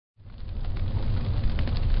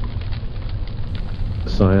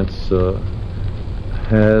science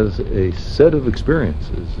has a set of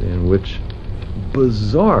experiences in which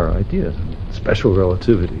bizarre ideas, special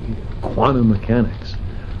relativity, quantum mechanics,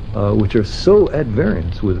 which are so at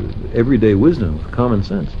variance with everyday wisdom, common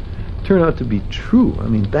sense, turn out to be true. I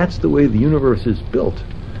mean, that's the way the universe is built.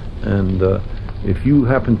 And if you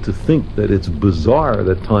happen to think that it's bizarre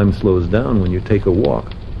that time slows down when you take a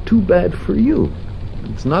walk, too bad for you.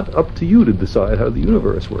 It's not up to you to decide how the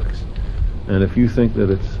universe works. And if you think that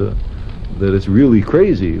it's really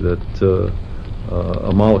crazy that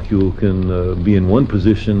a molecule can be in one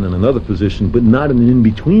position and another position, but not in an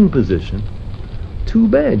in-between position, too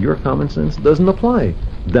bad. Your common sense doesn't apply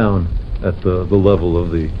down at the level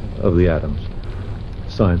of the atoms.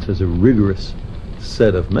 Science has a rigorous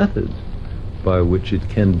set of methods by which it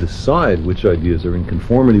can decide which ideas are in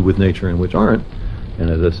conformity with nature and which aren't. And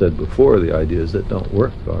as I said before, the ideas that don't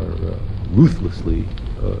work are ruthlessly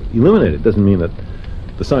eliminated. It doesn't mean that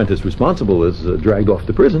the scientist responsible is dragged off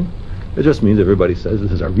to prison. It just means everybody says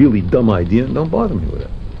this is a really dumb idea and don't bother me with it.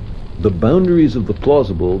 The boundaries of the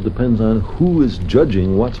plausible depends on who is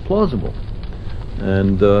judging what's plausible.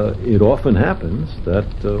 And it often happens that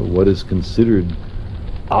what is considered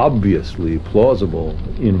obviously plausible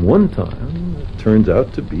in one time turns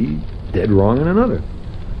out to be dead wrong in another.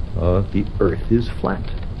 The Earth is flat.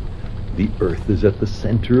 The Earth is at the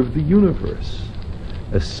center of the universe,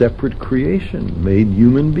 a separate creation made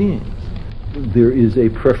human beings. There is a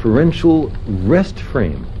preferential rest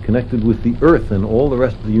frame connected with the Earth, and all the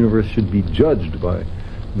rest of the universe should be judged by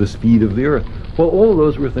the speed of the Earth. Well, all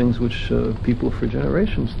those were things which people for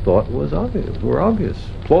generations thought were obvious,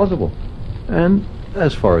 plausible. And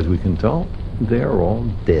as far as we can tell, they are all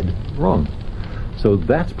dead wrong. So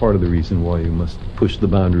that's part of the reason why you must push the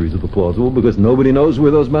boundaries of the plausible, because nobody knows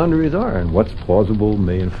where those boundaries are, and what's plausible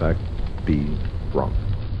may in fact be wrong.